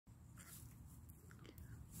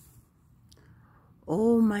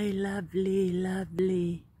Oh, my lovely,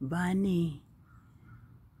 lovely bunny.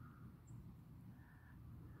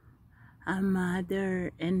 A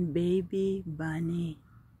mother and baby bunny.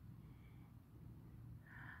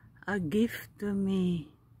 A gift to me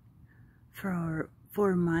for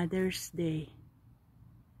Mother's Day.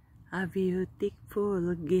 A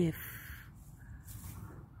beautiful gift.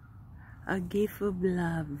 A gift of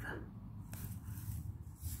love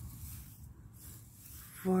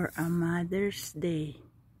for a Mother's Day.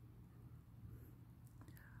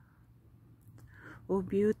 Oh,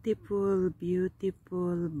 beautiful,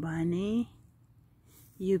 beautiful bunny,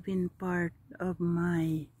 you've been part of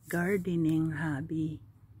my gardening hobby.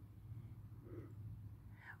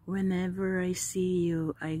 Whenever I see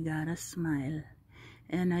you, I got a smile,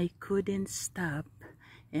 and I couldn't stop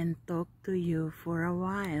and talk to you for a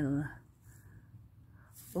while.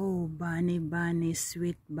 Oh, bunny, bunny,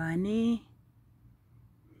 sweet bunny,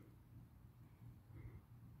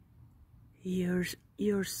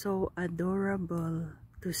 you're so adorable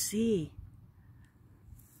to see.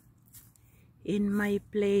 In my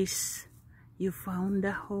place, you found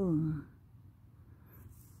a home.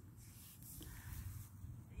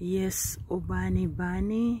 Yes, oh bunny,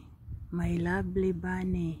 bunny, my lovely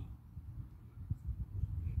bunny,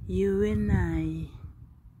 you and I,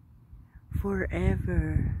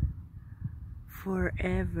 forever,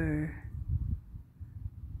 forever.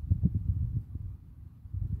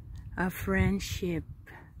 A friendship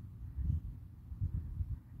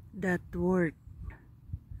that worth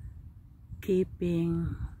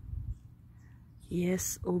keeping.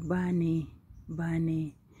 Yes, oh bunny,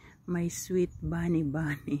 bunny, my sweet bunny,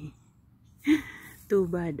 bunny. Too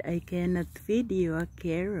bad I cannot feed you a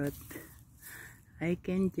carrot. I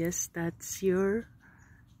can just touch your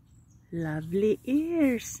lovely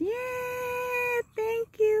ears. Yeah,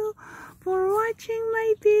 thank you for watching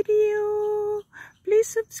my video. Please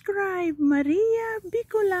subscribe, Maria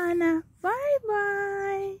Bicolana. Bye-bye.